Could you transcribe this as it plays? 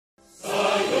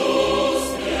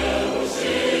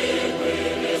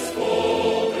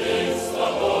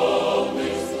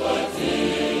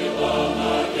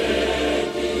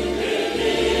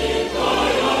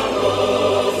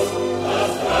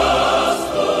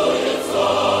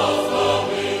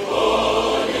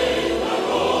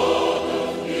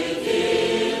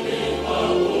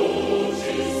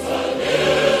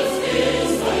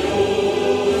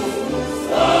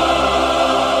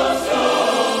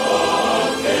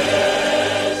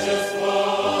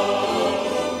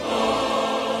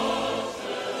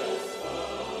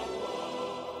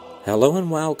Hello and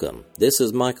welcome. This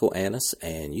is Michael Annis,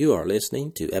 and you are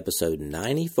listening to episode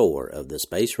 94 of the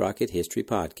Space Rocket History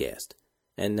Podcast.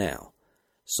 And now,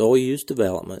 Soyuz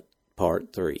Development,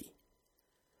 Part 3.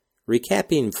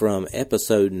 Recapping from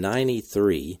episode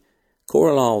 93,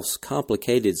 Korolov's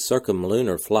complicated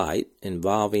circumlunar flight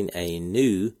involving a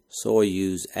new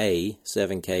Soyuz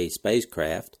A-7K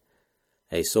spacecraft,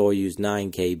 a Soyuz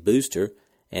 9K booster,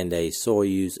 and a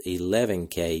Soyuz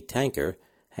 11K tanker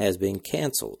has been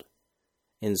canceled.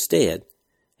 Instead,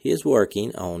 he is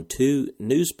working on two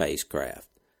new spacecraft,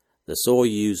 the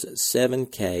Soyuz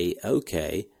 7K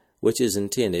OK, which is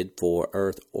intended for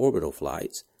Earth orbital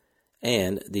flights,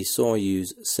 and the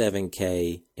Soyuz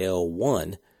 7K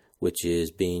L1, which is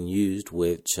being used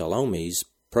with Chalomey's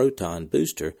Proton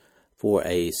booster for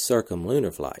a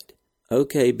circumlunar flight.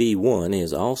 OKB-1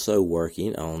 is also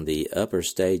working on the upper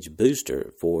stage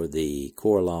booster for the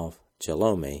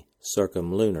Korolev-Chalomey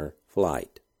circumlunar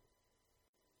flight.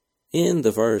 In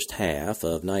the first half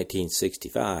of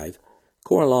 1965,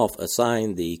 Korolev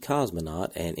assigned the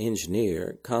cosmonaut and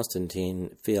engineer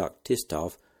Konstantin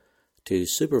Feoktistov to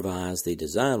supervise the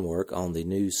design work on the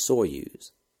new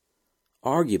Soyuz.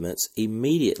 Arguments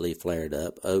immediately flared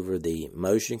up over the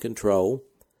motion control,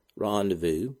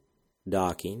 rendezvous,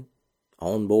 docking,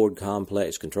 onboard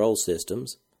complex control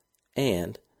systems,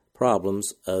 and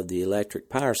problems of the electric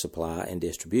power supply and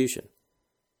distribution.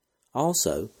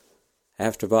 Also,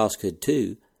 after Voskhod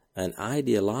 2, an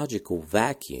ideological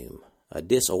vacuum, a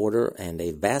disorder, and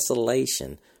a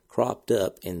vacillation cropped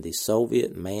up in the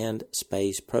Soviet manned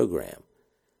space program.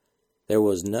 There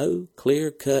was no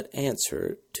clear-cut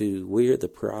answer to where the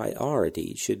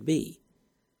priority should be.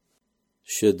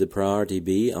 Should the priority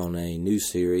be on a new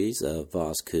series of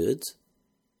Voskhods,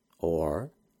 or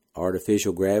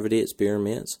artificial gravity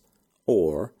experiments,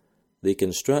 or the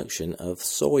construction of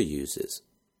Soyuzes?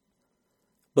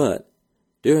 But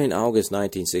during August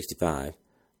 1965,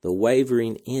 the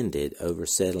wavering ended over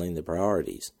settling the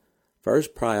priorities.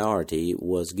 First priority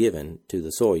was given to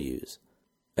the Soyuz.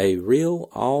 A real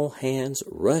all-hands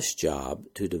rush job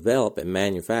to develop and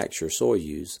manufacture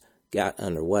Soyuz got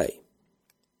underway.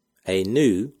 A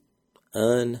new,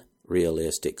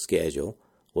 unrealistic schedule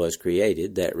was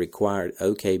created that required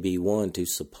OKB-1 to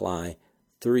supply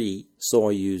 3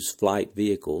 Soyuz flight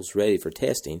vehicles ready for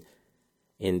testing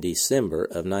in December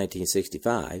of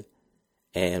 1965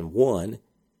 and 1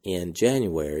 in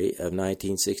January of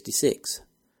 1966.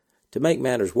 To make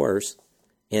matters worse,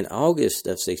 in August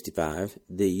of 65,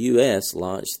 the U.S.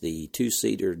 launched the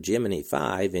two-seater Gemini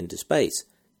 5 into space.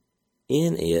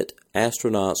 In it,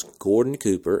 astronauts Gordon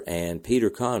Cooper and Peter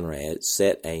Conrad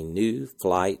set a new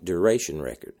flight duration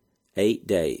record, 8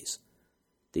 days.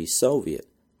 The Soviet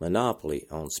monopoly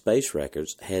on space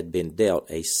records had been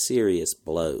dealt a serious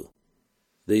blow.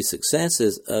 The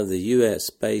successes of the U.S.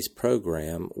 space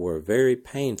program were very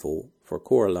painful for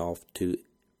Korolev to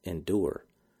endure.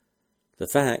 The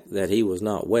fact that he was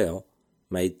not well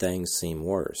made things seem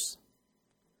worse.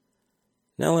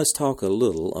 Now let's talk a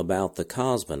little about the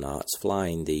cosmonauts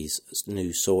flying these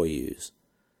new Soyuz.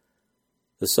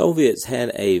 The Soviets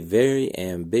had a very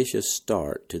ambitious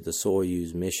start to the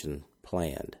Soyuz mission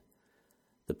planned.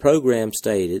 The program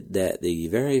stated that the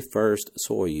very first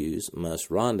Soyuz must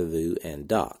rendezvous and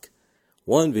dock.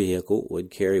 One vehicle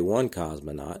would carry 1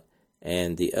 cosmonaut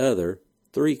and the other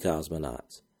 3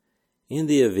 cosmonauts. In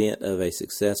the event of a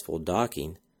successful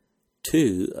docking,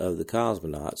 2 of the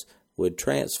cosmonauts would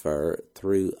transfer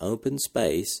through open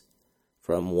space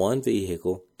from one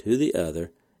vehicle to the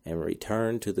other and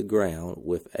return to the ground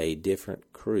with a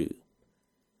different crew.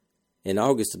 In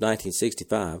August of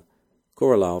 1965,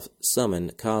 Korolev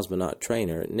summoned cosmonaut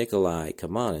trainer Nikolai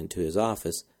Kamanin to his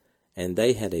office, and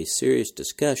they had a serious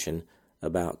discussion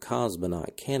about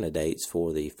cosmonaut candidates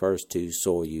for the first 2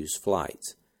 Soyuz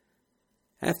flights.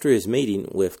 After his meeting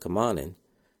with Kamanin,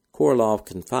 Korolev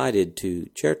confided to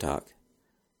Chertok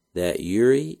that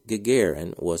Yuri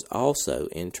Gagarin was also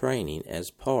in training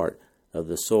as part of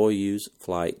the Soyuz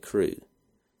flight crew.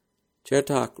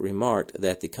 Chertok remarked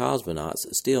that the cosmonauts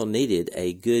still needed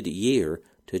a good year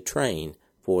to train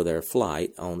for their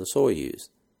flight on the Soyuz.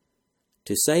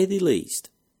 To say the least,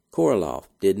 Korolev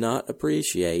did not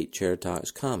appreciate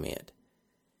Chertok's comment.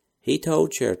 He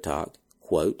told Chertok,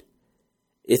 quote,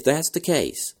 "If that's the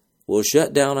case, we'll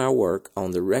shut down our work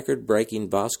on the record-breaking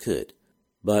Voskhod,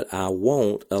 but I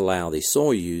won't allow the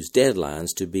Soyuz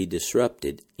deadlines to be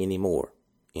disrupted anymore."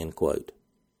 End quote.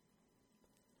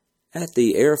 At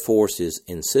the Air Force's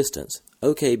insistence,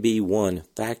 OKB-1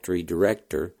 factory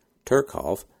director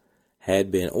Turkov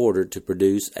had been ordered to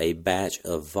produce a batch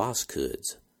of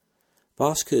Voskhods.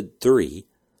 Voskhod 3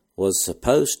 was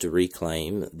supposed to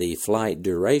reclaim the flight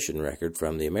duration record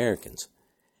from the Americans.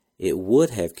 It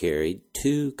would have carried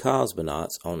 2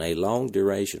 cosmonauts on a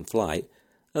long-duration flight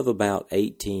of about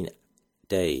 18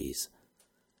 days.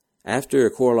 After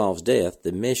Korolov's death,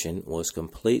 the mission was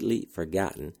completely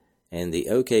forgotten, and the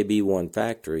OKB-1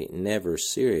 factory never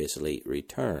seriously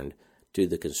returned to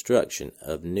the construction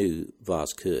of new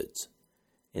Voskhodi's.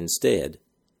 Instead,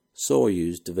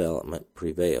 Soyuz development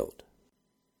prevailed.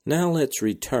 Now let's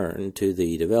return to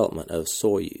the development of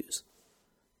Soyuz.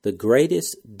 The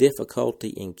greatest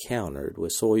difficulty encountered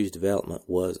with Soyuz development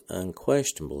was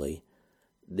unquestionably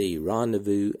the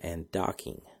rendezvous and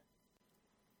docking.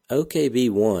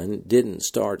 OKB-1 didn't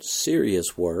start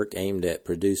serious work aimed at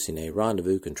producing a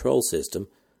rendezvous control system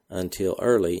until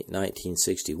early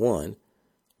 1961,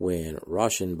 when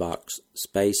Rauschenbach's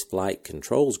Space Flight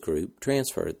Controls Group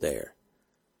transferred there.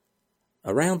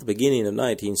 Around the beginning of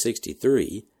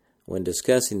 1963, when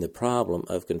discussing the problem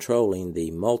of controlling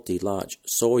the multi-launch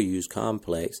Soyuz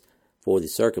complex for the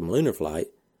circumlunar flight,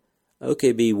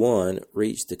 OKB-1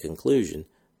 reached the conclusion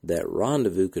that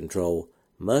rendezvous control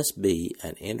must be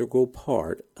an integral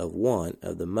part of one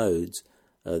of the modes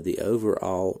of the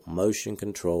overall motion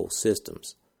control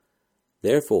systems.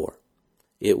 Therefore,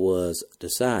 it was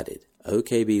decided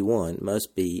OKB-1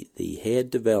 must be the head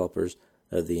developers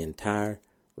of the entire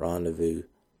rendezvous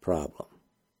problem.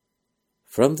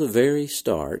 From the very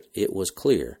start, it was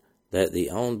clear that the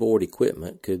onboard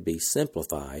equipment could be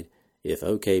simplified if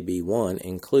OKB-1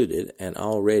 included an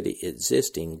already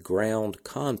existing ground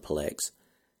complex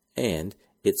and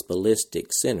its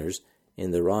ballistic centers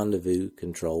in the rendezvous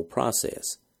control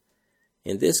process.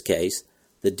 In this case,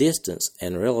 the distance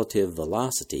and relative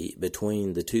velocity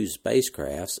between the 2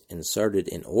 spacecrafts inserted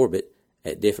in orbit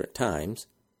at different times,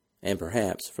 and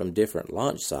perhaps from different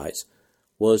launch sites,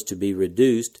 was to be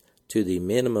reduced to the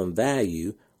minimum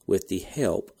value with the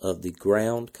help of the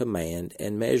ground command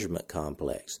and measurement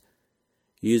complex,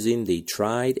 using the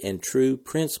tried and true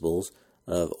principles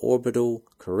of orbital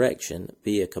correction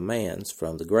via commands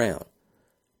from the ground.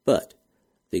 But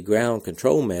the ground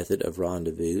control method of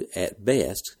rendezvous at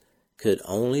best could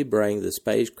only bring the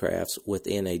spacecrafts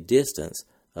within a distance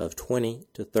of 20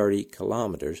 to 30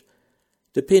 kilometers,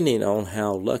 depending on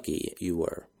how lucky you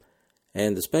were,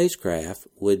 and the spacecraft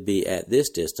would be at this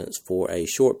distance for a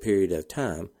short period of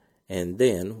time, and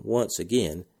then, once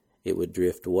again, it would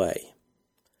drift away.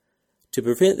 To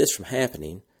prevent this from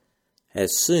happening,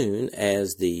 as soon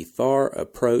as the far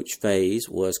approach phase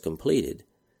was completed,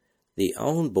 the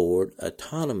onboard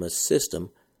autonomous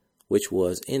system, which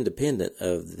was independent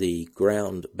of the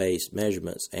ground-based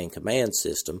measurements and command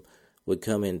system, would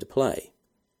come into play.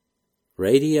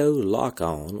 Radio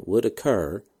lock-on would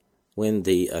occur when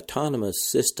the autonomous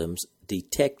systems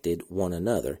detected one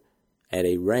another at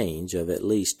a range of at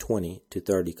least 20 to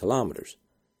 30 kilometers.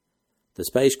 The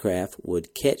spacecraft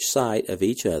would catch sight of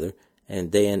each other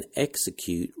and then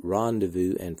execute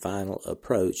rendezvous and final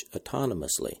approach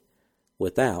autonomously,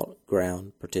 without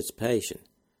ground participation.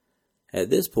 At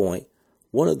this point,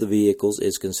 one of the vehicles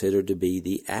is considered to be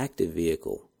the active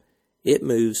vehicle. It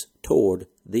moves toward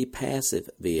the passive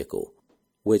vehicle,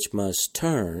 which must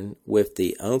turn with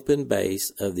the open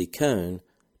base of the cone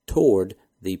toward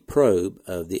the probe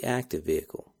of the active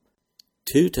vehicle.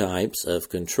 2 types of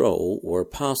control were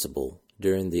possible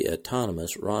during the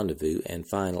autonomous rendezvous and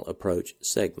final approach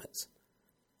segments: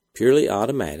 purely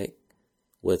automatic,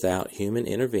 without human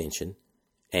intervention,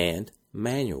 and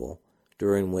manual,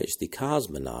 during which the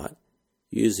cosmonaut,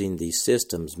 using the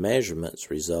system's measurements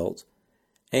results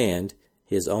and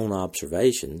his own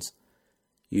observations,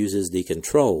 uses the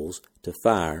controls to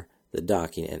fire the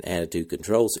docking and attitude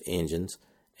controls engines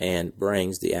and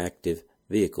brings the active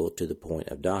vehicle to the point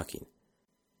of docking.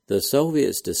 The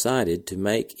Soviets decided to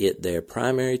make it their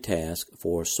primary task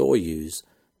for Soyuz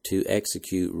to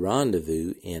execute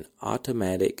rendezvous in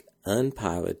automatic,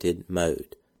 unpiloted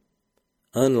mode.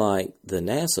 Unlike the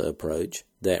NASA approach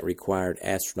that required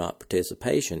astronaut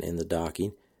participation in the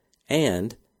docking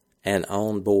and an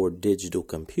onboard digital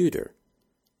computer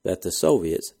that the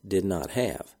Soviets did not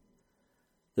have.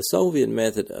 The Soviet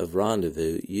method of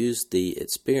rendezvous used the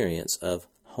experience of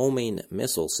homing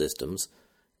missile systems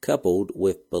coupled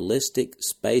with ballistic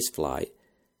spaceflight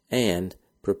and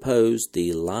proposed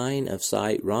the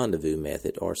line-of-sight rendezvous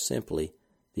method, or simply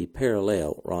the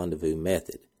parallel rendezvous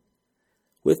method.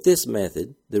 With this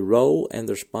method, the role and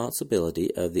the responsibility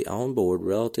of the onboard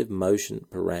relative motion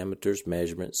parameters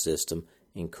measurement system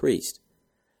increased.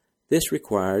 This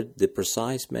required the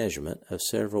precise measurement of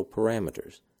several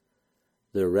parameters: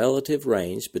 the relative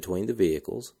range between the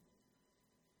vehicles,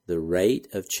 the rate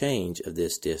of change of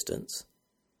this distance,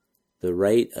 the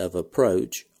rate of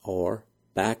approach or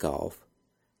back-off,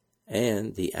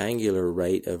 and the angular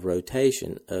rate of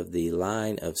rotation of the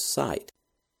line of sight.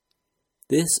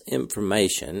 This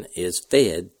information is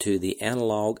fed to the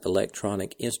analog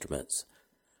electronic instruments,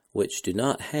 which do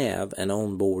not have an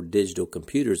onboard digital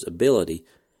computer's ability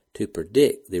to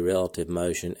predict the relative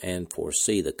motion and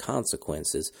foresee the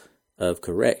consequences of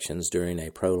corrections during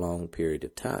a prolonged period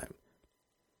of time.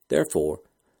 Therefore,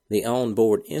 the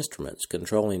onboard instruments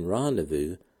controlling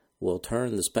rendezvous will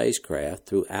turn the spacecraft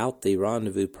throughout the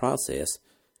rendezvous process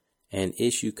and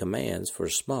issue commands for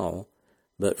small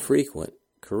but frequent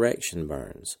correction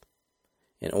burns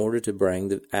in order to bring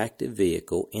the active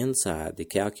vehicle inside the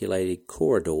calculated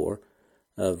corridor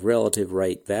of relative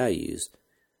rate values,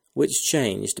 which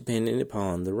change depending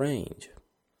upon the range.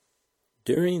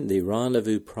 During the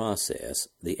rendezvous process,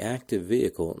 the active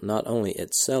vehicle not only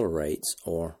accelerates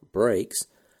or brakes,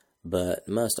 but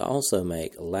must also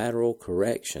make lateral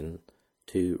correction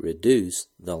to reduce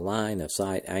the line of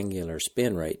sight angular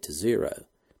spin rate to zero.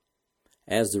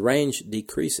 As the range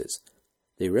decreases,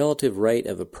 the relative rate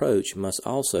of approach must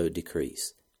also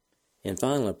decrease. In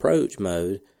final approach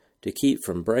mode, to keep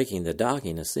from breaking the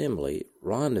docking assembly,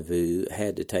 rendezvous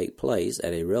had to take place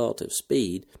at a relative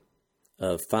speed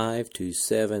of 5 to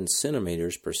 7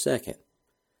 centimeters per second,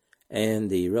 and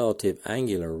the relative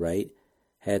angular rate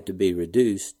had to be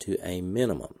reduced to a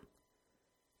minimum.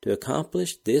 To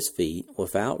accomplish this feat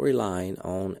without relying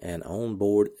on an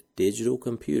onboard digital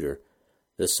computer,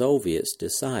 the Soviets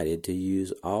decided to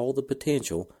use all the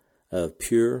potential of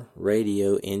pure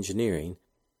radio engineering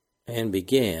and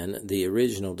began the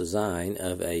original design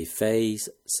of a phase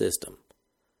system.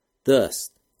 Thus,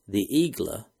 the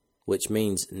Igla, which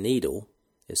means needle,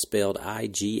 is spelled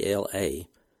I-G-L-A,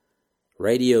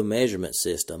 radio measurement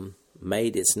system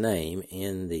made its name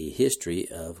in the history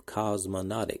of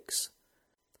cosmonautics.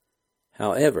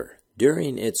 However,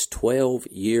 during its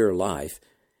 12-year life,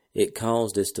 it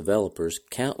caused its developers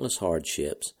countless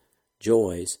hardships,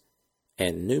 joys,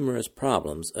 and numerous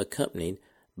problems accompanied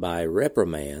by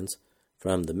reprimands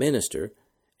from the minister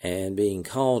and being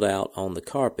called out on the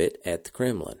carpet at the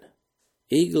Kremlin.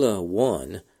 Igla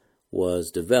 1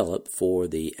 was developed for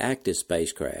the active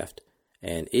spacecraft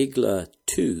and Igla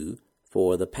 2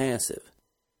 for the passive.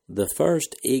 The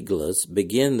first Iglas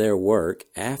began their work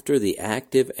after the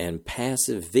active and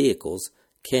passive vehicles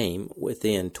came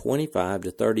within 25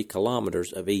 to 30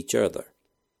 kilometers of each other.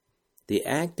 The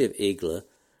active Igla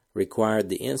required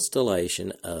the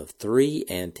installation of 3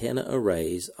 antenna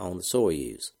arrays on the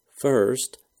Soyuz.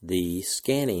 First, the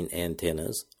scanning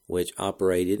antennas, which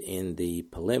operated in the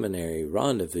preliminary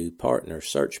rendezvous partner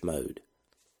search mode.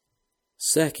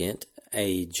 Second,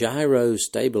 a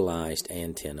gyro-stabilized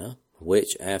antenna,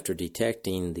 which, after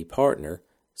detecting the partner,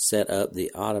 set up the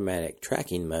automatic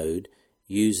tracking mode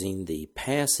using the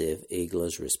passive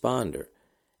Igla's responder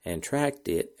and tracked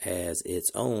it as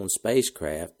its own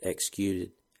spacecraft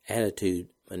executed attitude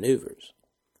maneuvers.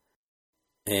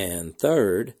 And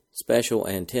third, special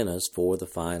antennas for the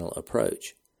final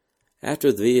approach.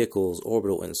 After the vehicle's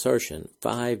orbital insertion,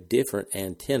 5 different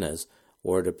antennas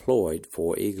were deployed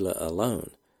for Igla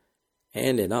alone,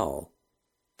 and in all,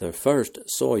 the first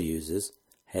Soyuzes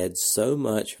had so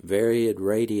much varied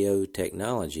radio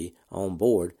technology on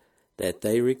board that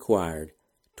they required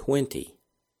 20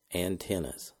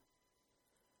 antennas.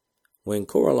 When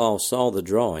Korolev saw the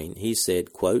drawing, he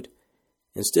said, quote,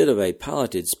 "Instead of a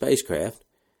piloted spacecraft,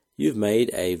 you've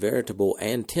made a veritable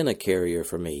antenna carrier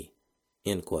for me,"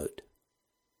 end quote.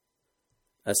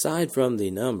 Aside from the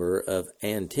number of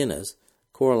antennas,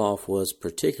 Korolev was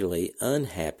particularly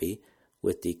unhappy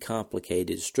with the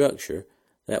complicated structure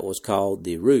that was called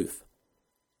the roof.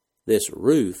 This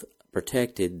roof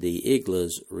protected the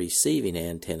Igla's receiving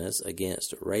antennas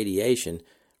against radiation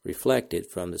reflected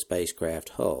from the spacecraft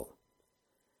hull.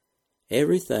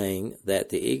 Everything that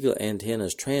the Igla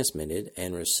antennas transmitted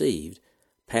and received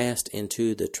passed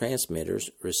into the transmitters,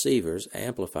 receivers,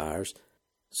 amplifiers,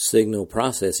 signal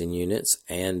processing units,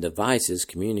 and devices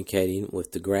communicating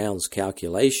with the ground's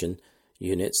calculation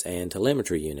units and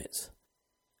telemetry units.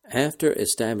 After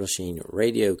establishing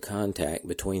radio contact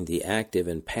between the active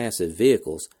and passive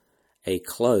vehicles, a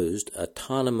closed,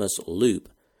 autonomous loop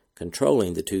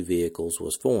controlling the two vehicles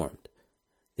was formed.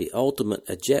 The ultimate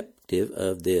objective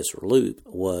of this loop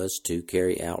was to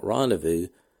carry out rendezvous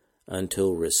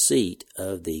until receipt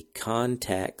of the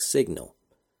contact signal.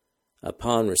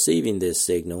 Upon receiving this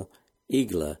signal,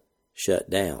 Igla shut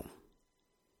down.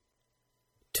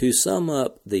 To sum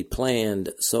up the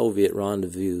planned Soviet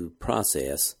rendezvous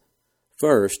process,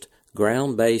 first,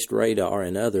 ground-based radar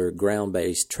and other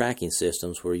ground-based tracking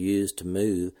systems were used to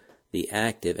move the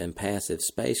active and passive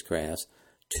spacecrafts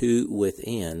to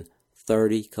within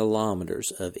 30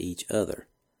 kilometers of each other.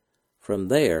 From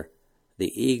there,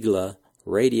 the Igla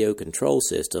radio control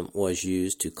system was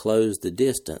used to close the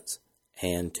distance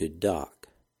and to dock.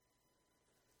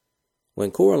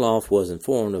 When Korolev was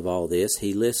informed of all this,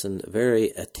 he listened very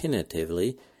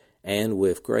attentively and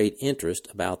with great interest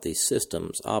about the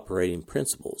system's operating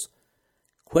principles.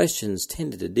 Questions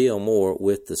tended to deal more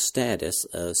with the status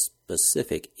of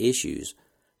specific issues,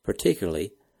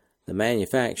 particularly the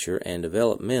manufacture and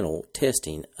developmental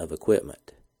testing of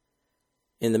equipment.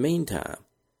 In the meantime,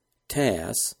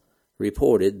 TASS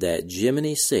reported that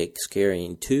Gemini 6,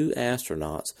 carrying 2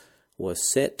 astronauts,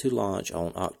 was set to launch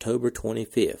on October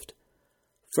 25th,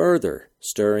 further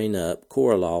stirring up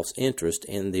Korolev's interest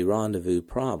in the rendezvous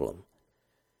problem.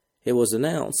 It was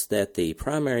announced that the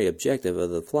primary objective of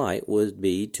the flight would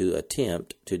be to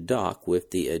attempt to dock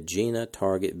with the Agena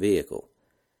target vehicle.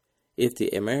 If the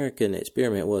American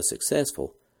experiment was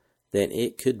successful, then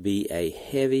it could be a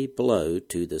heavy blow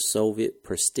to the Soviet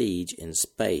prestige in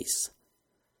space.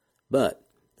 But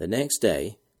the next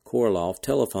day, Korolev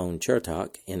telephoned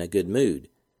Chertok in a good mood.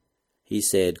 He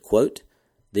said, quote,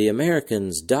 "The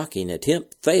Americans' docking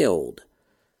attempt failed.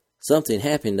 Something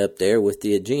happened up there with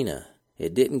the Agena.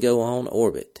 It didn't go on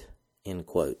orbit." End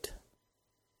quote.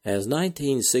 As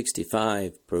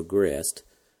 1965 progressed,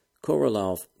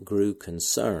 Korolev grew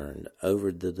concerned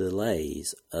over the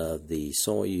delays of the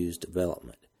Soyuz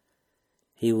development.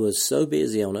 He was so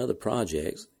busy on other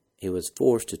projects, he was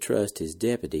forced to trust his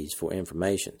deputies for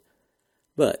information.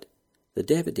 But the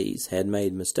deputies had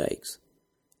made mistakes,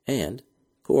 and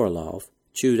Korolev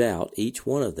chewed out each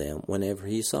one of them whenever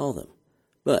he saw them.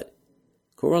 But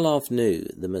Korolev knew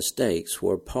the mistakes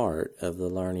were part of the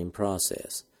learning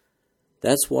process.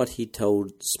 That's what he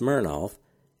told Smirnov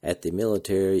at the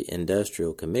Military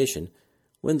Industrial Commission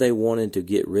when they wanted to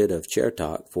get rid of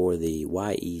Chertok for the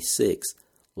YE-6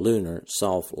 lunar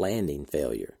soft landing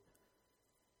failure.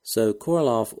 So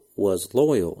Korolev was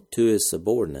loyal to his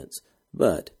subordinates,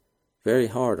 but very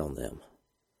hard on them.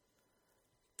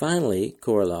 Finally,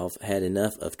 Korolev had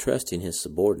enough of trusting his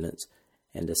subordinates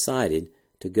and decided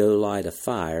to go light a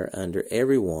fire under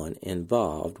everyone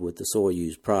involved with the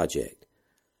Soyuz project.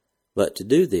 But to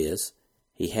do this,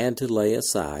 he had to lay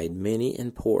aside many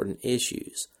important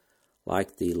issues,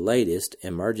 like the latest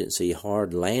emergency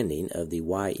hard landing of the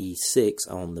YE-6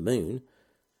 on the Moon,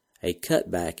 a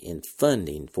cutback in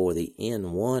funding for the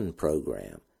N-1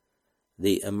 program,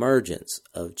 the emergence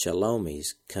of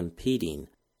Chalomy's competing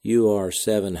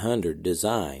UR-700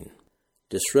 design,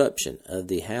 disruption of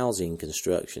the housing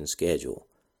construction schedule,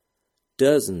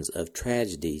 dozens of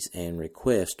tragedies and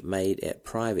requests made at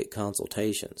private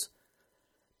consultations,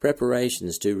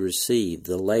 preparations to receive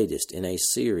the latest in a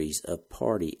series of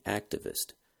party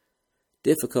activists,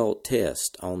 difficult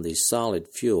tests on the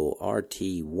solid-fuel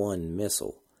RT-1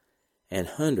 missile, and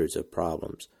hundreds of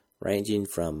problems ranging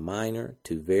from minor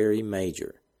to very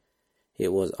major.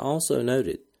 It was also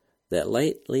noted that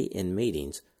lately in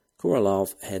meetings,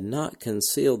 Korolev had not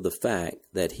concealed the fact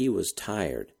that he was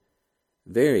tired,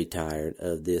 very tired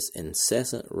of this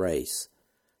incessant race,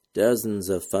 dozens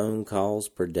of phone calls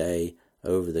per day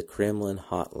over the Kremlin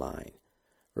hotline,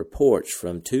 reports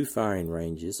from 2 firing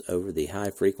ranges over the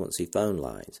high-frequency phone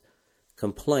lines,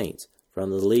 complaints from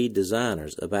the lead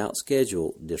designers about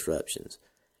schedule disruptions,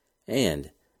 and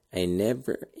a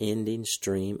never-ending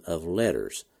stream of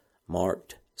letters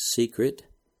marked secret,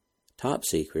 top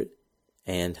secret,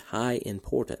 and high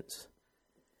importance.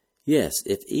 Yes,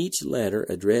 if each letter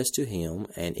addressed to him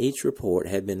and each report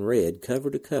had been read cover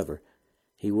to cover,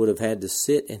 he would have had to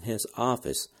sit in his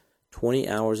office 20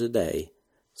 hours a day,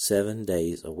 7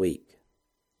 days a week.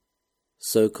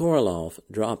 So Korolev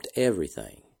dropped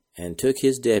everything and took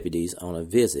his deputies on a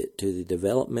visit to the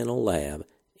developmental lab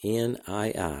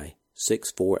NII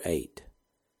 648.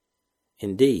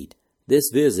 Indeed, this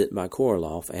visit by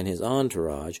Korolev and his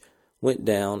entourage went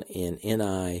down in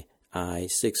NII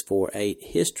 648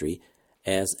 history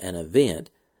as an event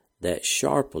that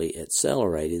sharply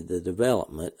accelerated the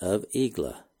development of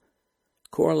Igla.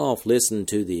 Korolev listened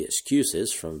to the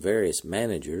excuses from various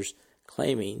managers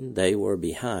claiming they were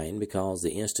behind because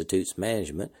the Institute's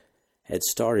management had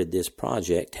started this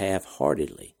project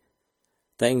half-heartedly.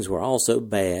 Things were also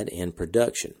bad in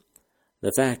production.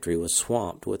 The factory was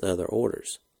swamped with other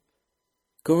orders.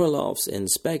 Korolev's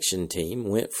inspection team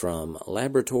went from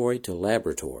laboratory to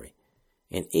laboratory.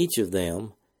 In each of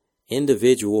them,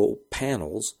 individual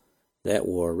panels that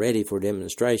were ready for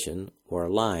demonstration were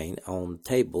lying on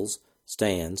tables,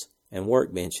 stands, and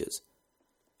workbenches.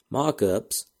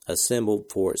 Mock-ups assembled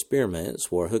for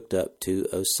experiments were hooked up to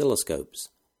oscilloscopes.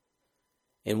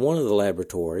 In one of the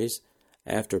laboratories,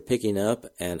 after picking up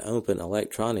an open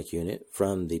electronic unit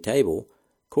from the table,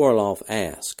 Korolev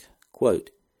asked,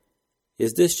 quote,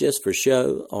 "Is this just for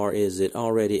show, or is it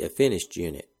already a finished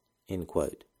unit?" End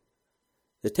quote.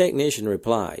 The technician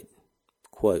replied,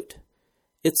 quote,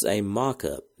 "It's a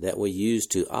mock-up that we use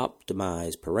to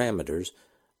optimize parameters,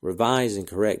 revise and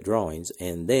correct drawings,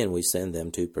 and then we send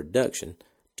them to production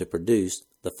to produce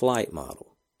the flight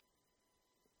model."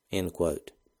 End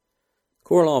quote.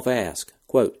 Korolev asked,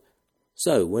 quote,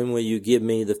 "So when will you give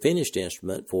me the finished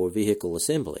instrument for vehicle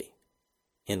assembly?"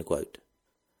 End quote.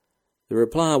 The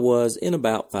reply was, in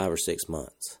about 5 or 6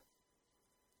 months.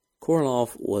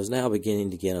 Korolev was now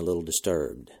beginning to get a little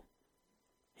disturbed.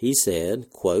 He said,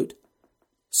 quote,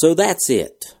 "So that's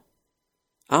it.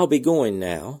 I'll be going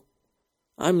now.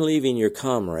 I'm leaving your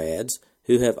comrades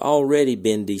who have already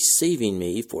been deceiving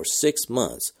me for 6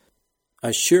 months,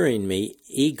 assuring me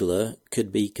Igla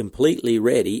could be completely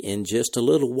ready in just a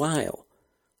little while.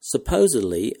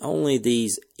 Supposedly, only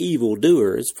these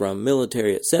evildoers from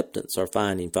Military Acceptance are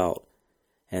finding fault,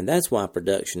 and that's why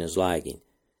production is lagging.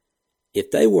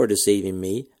 If they were deceiving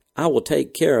me, I will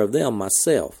take care of them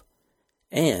myself.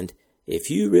 And if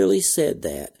you really said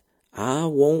that, I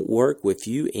won't work with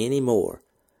you anymore.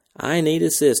 I need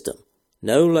a system,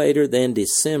 no later than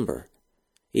December.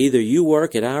 Either you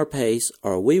work at our pace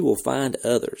or we will find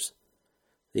others.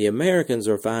 The Americans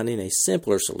are finding a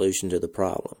simpler solution to the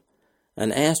problem.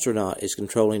 An astronaut is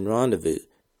controlling rendezvous,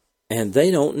 and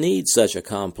they don't need such a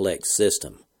complex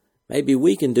system. Maybe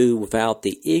we can do without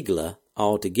the Igla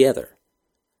altogether.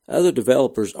 Other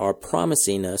developers are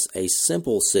promising us a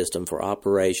simple system for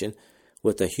operation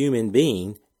with a human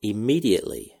being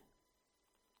immediately."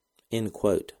 End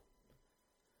quote.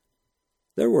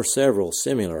 There were several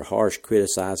similar harsh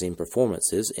criticizing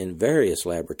performances in various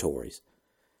laboratories.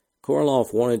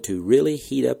 Korolev wanted to really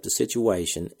heat up the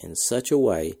situation in such a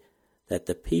way that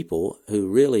the people who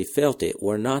really felt it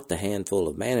were not the handful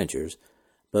of managers,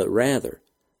 but rather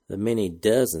the many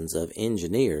dozens of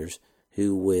engineers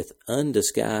who, with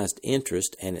undisguised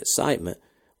interest and excitement,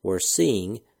 were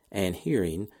seeing and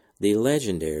hearing the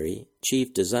legendary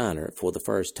chief designer for the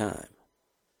first time.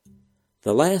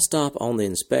 The last stop on the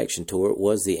inspection tour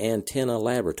was the antenna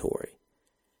laboratory.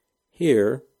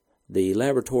 Here, the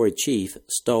laboratory chief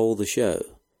stole the show.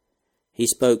 He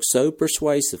spoke so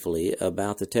persuasively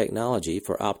about the technology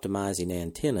for optimizing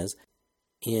antennas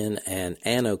in an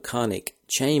anechoic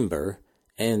chamber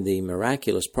and the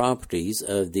miraculous properties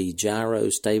of the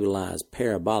gyro-stabilized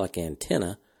parabolic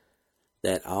antenna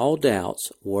that all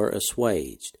doubts were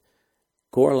assuaged.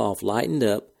 Korolev lightened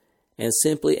up and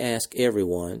simply asked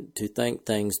everyone to think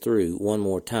things through one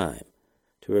more time,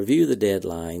 to review the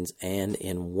deadlines, and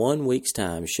in 1 week's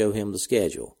time show him the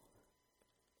schedule.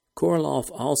 Korolev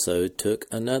also took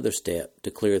another step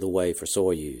to clear the way for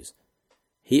Soyuz.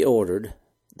 He ordered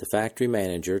the factory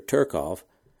manager, Turkov,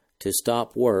 to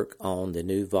stop work on the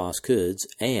new Voskhod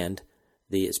and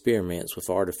the experiments with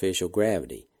artificial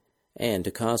gravity, and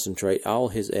to concentrate all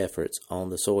his efforts on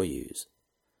the Soyuz.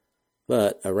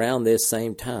 But around this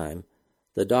same time,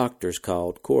 the doctors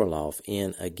called Korolev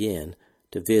in again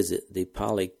to visit the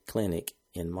polyclinic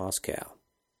in Moscow.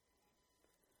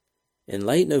 In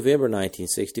late November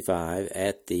 1965,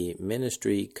 at the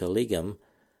Ministry Collegium,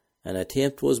 an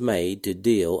attempt was made to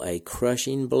deal a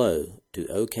crushing blow to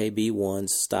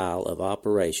OKB-1's style of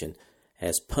operation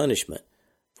as punishment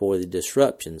for the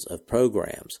disruptions of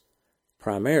programs,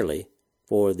 primarily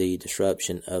for the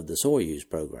disruption of the Soyuz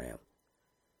program.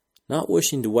 Not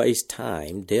wishing to waste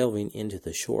time delving into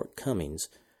the shortcomings,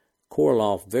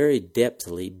 Korolev very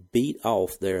depthily beat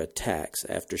off their attacks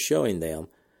after showing them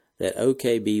that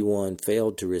OKB-1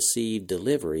 failed to receive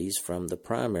deliveries from the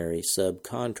primary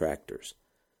subcontractors.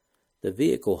 The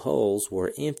vehicle hulls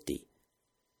were empty.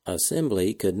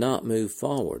 Assembly could not move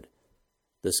forward.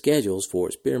 The schedules for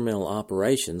experimental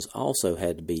operations also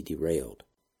had to be derailed.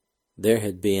 There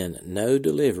had been no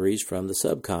deliveries from the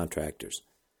subcontractors,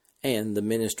 and the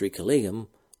Ministry Collegium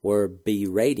were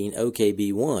berating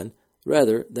OKB-1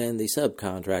 rather than the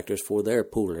subcontractors for their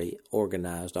poorly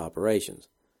organized operations.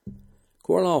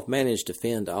 Korolev managed to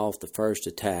fend off the first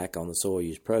attack on the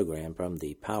Soyuz program from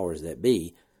the powers that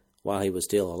be while he was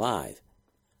still alive.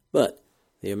 But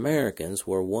the Americans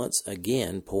were once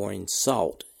again pouring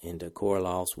salt into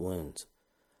Korolev's wounds.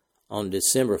 On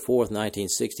December 4,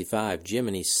 1965,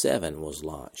 Gemini 7 was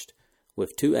launched,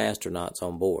 with 2 astronauts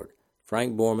on board,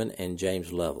 Frank Borman and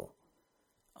James Lovell.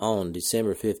 On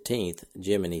December 15th,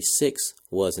 Gemini 6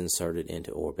 was inserted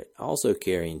into orbit, also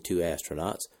carrying 2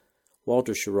 astronauts,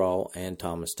 Walter Schirra and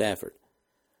Thomas Stafford.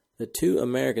 The 2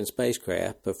 American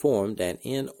spacecraft performed an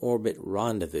in-orbit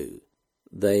rendezvous,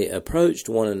 They approached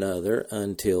one another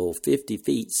until 50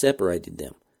 feet separated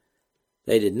them.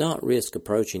 They did not risk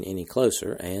approaching any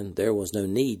closer, and there was no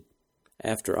need.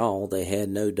 After all, they had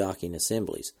no docking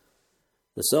assemblies.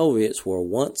 The Soviets were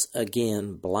once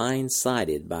again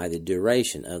blindsided by the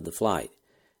duration of the flight.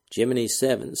 Gemini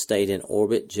 7 stayed in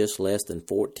orbit just less than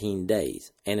 14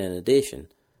 days, and in addition,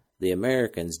 the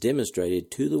Americans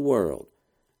demonstrated to the world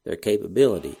their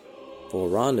capability for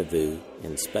rendezvous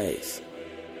in space.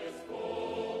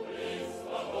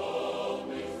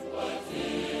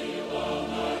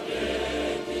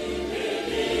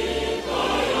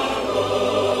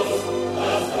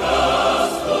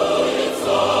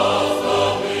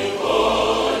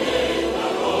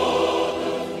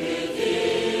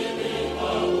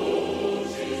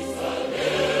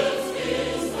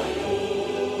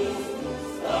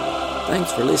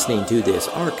 Thanks for listening to this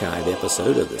archive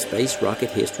episode of the Space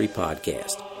Rocket History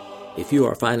Podcast. If you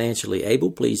are financially able,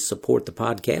 please support the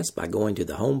podcast by going to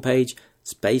the homepage,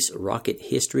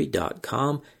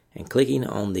 spacerockethistory.com, and clicking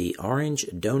on the orange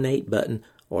Donate button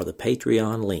or the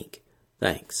Patreon link.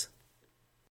 Thanks.